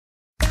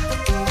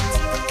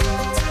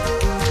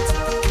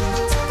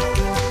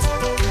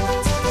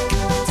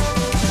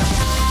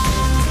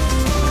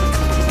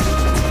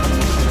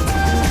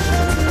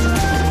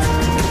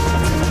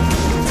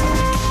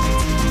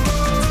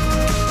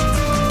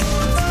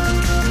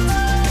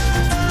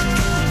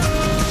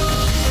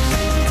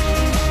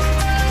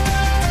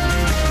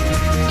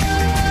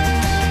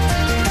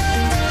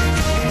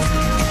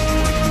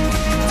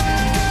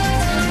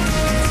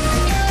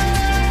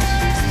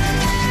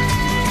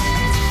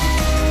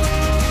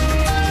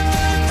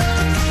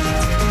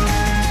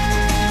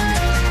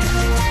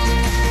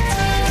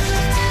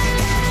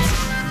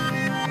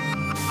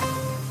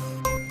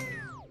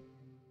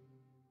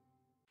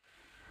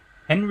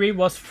Henry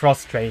was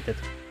frustrated.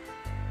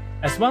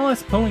 As well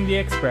as pulling the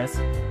express,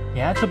 he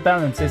had to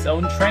balance his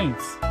own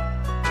trains.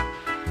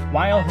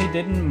 While he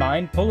didn't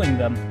mind pulling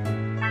them,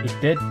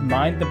 he did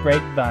mind the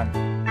brake van.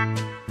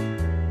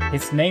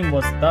 His name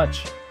was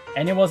Dutch,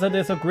 and he was a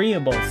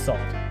disagreeable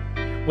sort,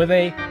 with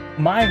a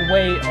my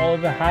way or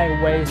the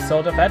highway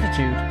sort of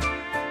attitude.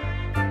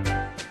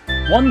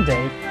 One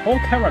day, poor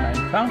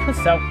Caroline found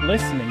herself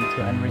listening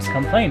to Henry's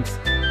complaints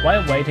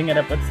while waiting at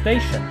a bus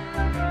station.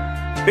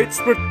 It's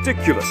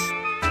ridiculous.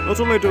 Not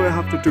only do I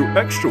have to do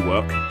extra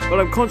work, but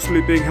I'm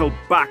constantly being held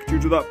back due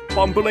to that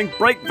bumbling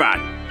brake van.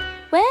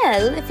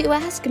 Well, if you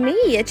ask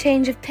me, a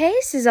change of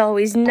pace is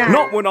always nice.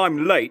 Not when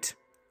I'm late.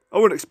 I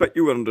wouldn't expect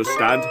you to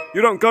understand.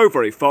 You don't go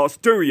very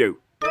fast, do you?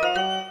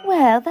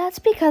 Well, that's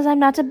because I'm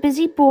not a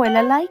busy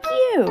boiler like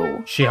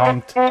you. She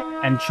honked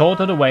and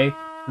chortled away,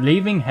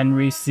 leaving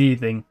Henry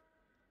seething.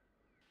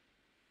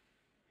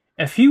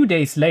 A few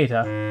days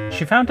later,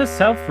 she found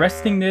herself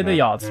resting near the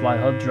yards while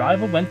her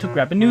driver went to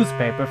grab a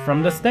newspaper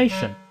from the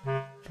station.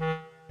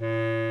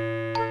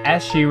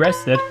 As she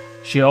rested,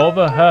 she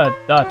overheard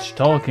Dutch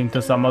talking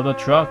to some of the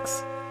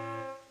trucks.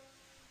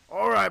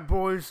 Alright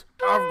boys,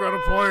 I've got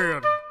a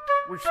plan.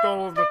 We start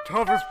on the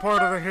toughest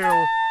part of the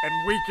hill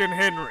and weaken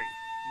Henry.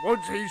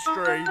 Once he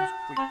strains,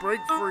 we break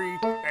free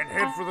and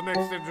head for the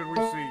next engine we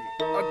see.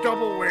 A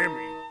double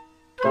whammy.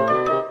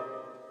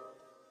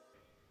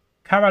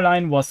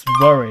 Caroline was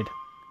worried.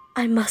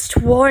 I must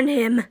warn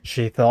him,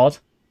 she thought.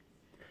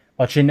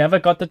 But she never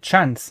got the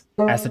chance,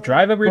 as the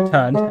driver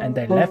returned and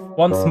they left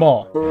once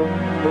more.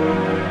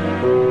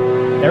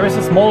 There is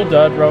a small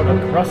dirt road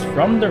across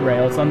from the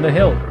rails on the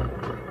hill.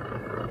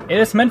 It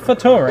is meant for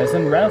tourists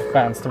and rail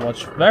fans to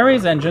watch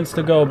various engines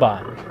to go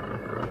by.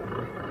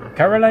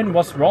 Caroline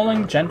was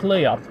rolling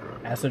gently up,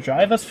 as the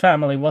driver's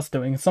family was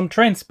doing some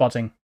train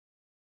spotting.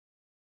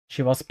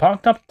 She was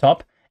parked up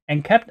top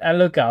and kept a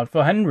lookout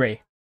for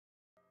Henry.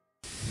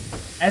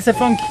 As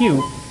if on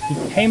cue, he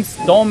came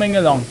storming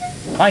along,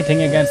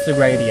 fighting against the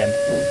gradient.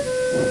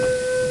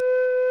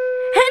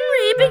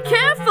 Henry, be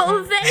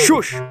careful, they...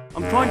 Shush!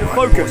 I'm trying to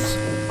focus.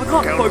 I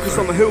can't focus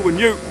on the hill when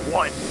you...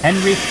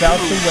 Henry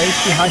felt the weight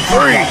behind his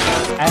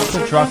back as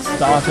the truck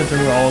started to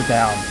roll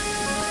down.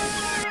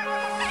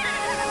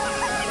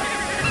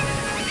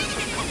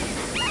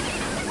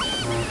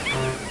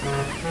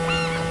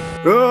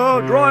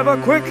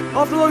 Driver, quick!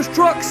 After those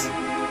trucks!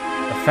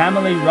 The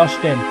family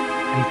rushed in,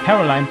 and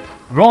Caroline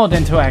roared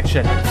into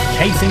action,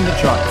 chasing the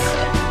trucks.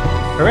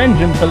 Her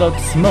engine billowed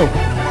smoke,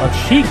 but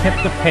she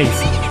kept the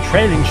pace,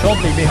 trailing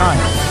shortly behind.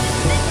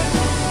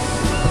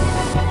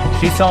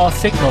 She saw a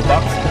signal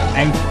box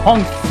and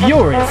honked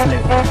furiously.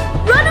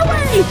 Run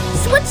away!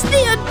 Switch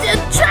the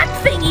track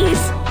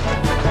thingies!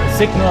 The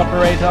signal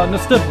operator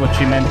understood what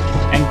she meant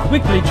and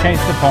quickly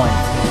changed the point.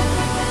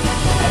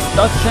 As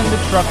Dutch and the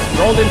truck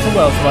rolled into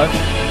Wellsworth,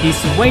 he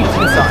swayed to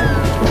the side.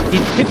 He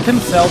tipped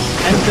himself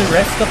and the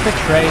rest of the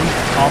train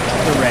off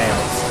the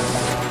rails.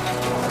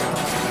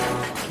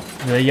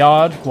 The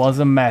yard was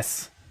a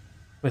mess,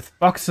 with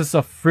boxes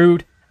of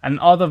fruit and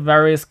other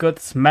various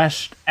goods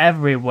smashed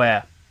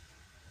everywhere.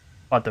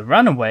 But the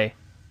runaway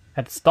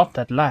had stopped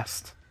at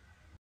last.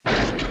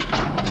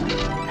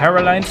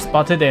 Caroline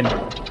spotted in,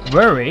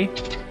 worried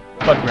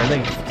but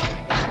relieved.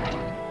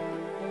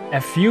 A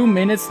few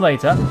minutes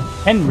later,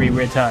 Henry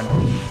returned,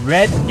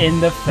 red in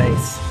the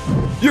face.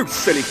 You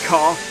silly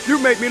car! You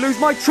made me lose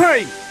my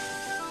train!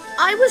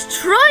 I was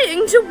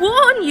trying to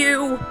warn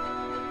you!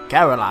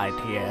 Caroline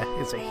here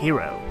is a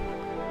hero.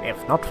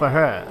 If not for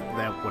her,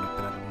 there would have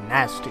been a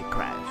nasty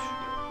crash.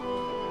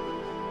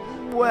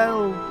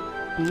 Well,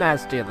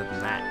 nastier than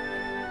that.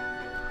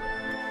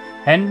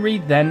 Henry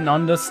then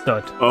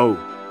understood. Oh,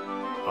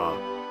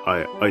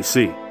 I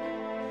see.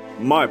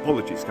 My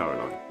apologies,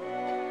 Caroline.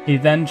 He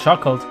then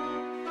chuckled.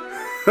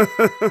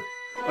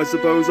 I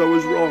suppose I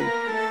was wrong.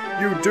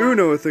 You do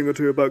know a thing or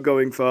two about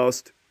going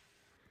fast.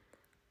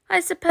 I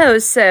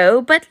suppose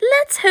so, but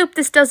let's hope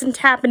this doesn't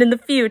happen in the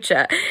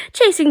future.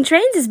 Chasing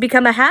trains has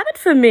become a habit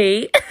for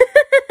me.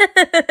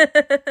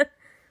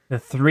 The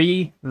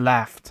three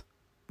laughed.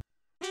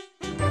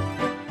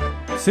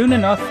 Soon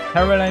enough,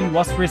 Caroline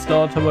was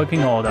restored to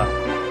working order.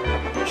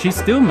 She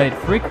still made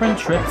frequent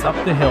trips up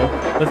the hill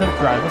with her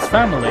driver's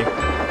family.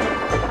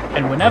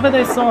 And whenever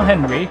they saw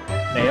Henry,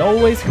 they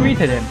always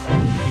greeted him.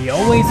 He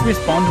always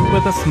responded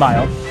with a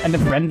smile and a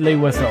friendly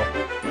whistle.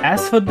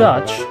 As for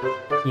Dutch,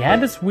 he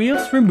had his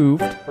wheels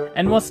removed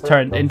and was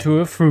turned into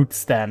a fruit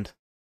stand.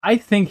 I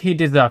think he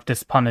deserved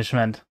this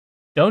punishment.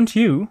 Don't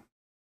you?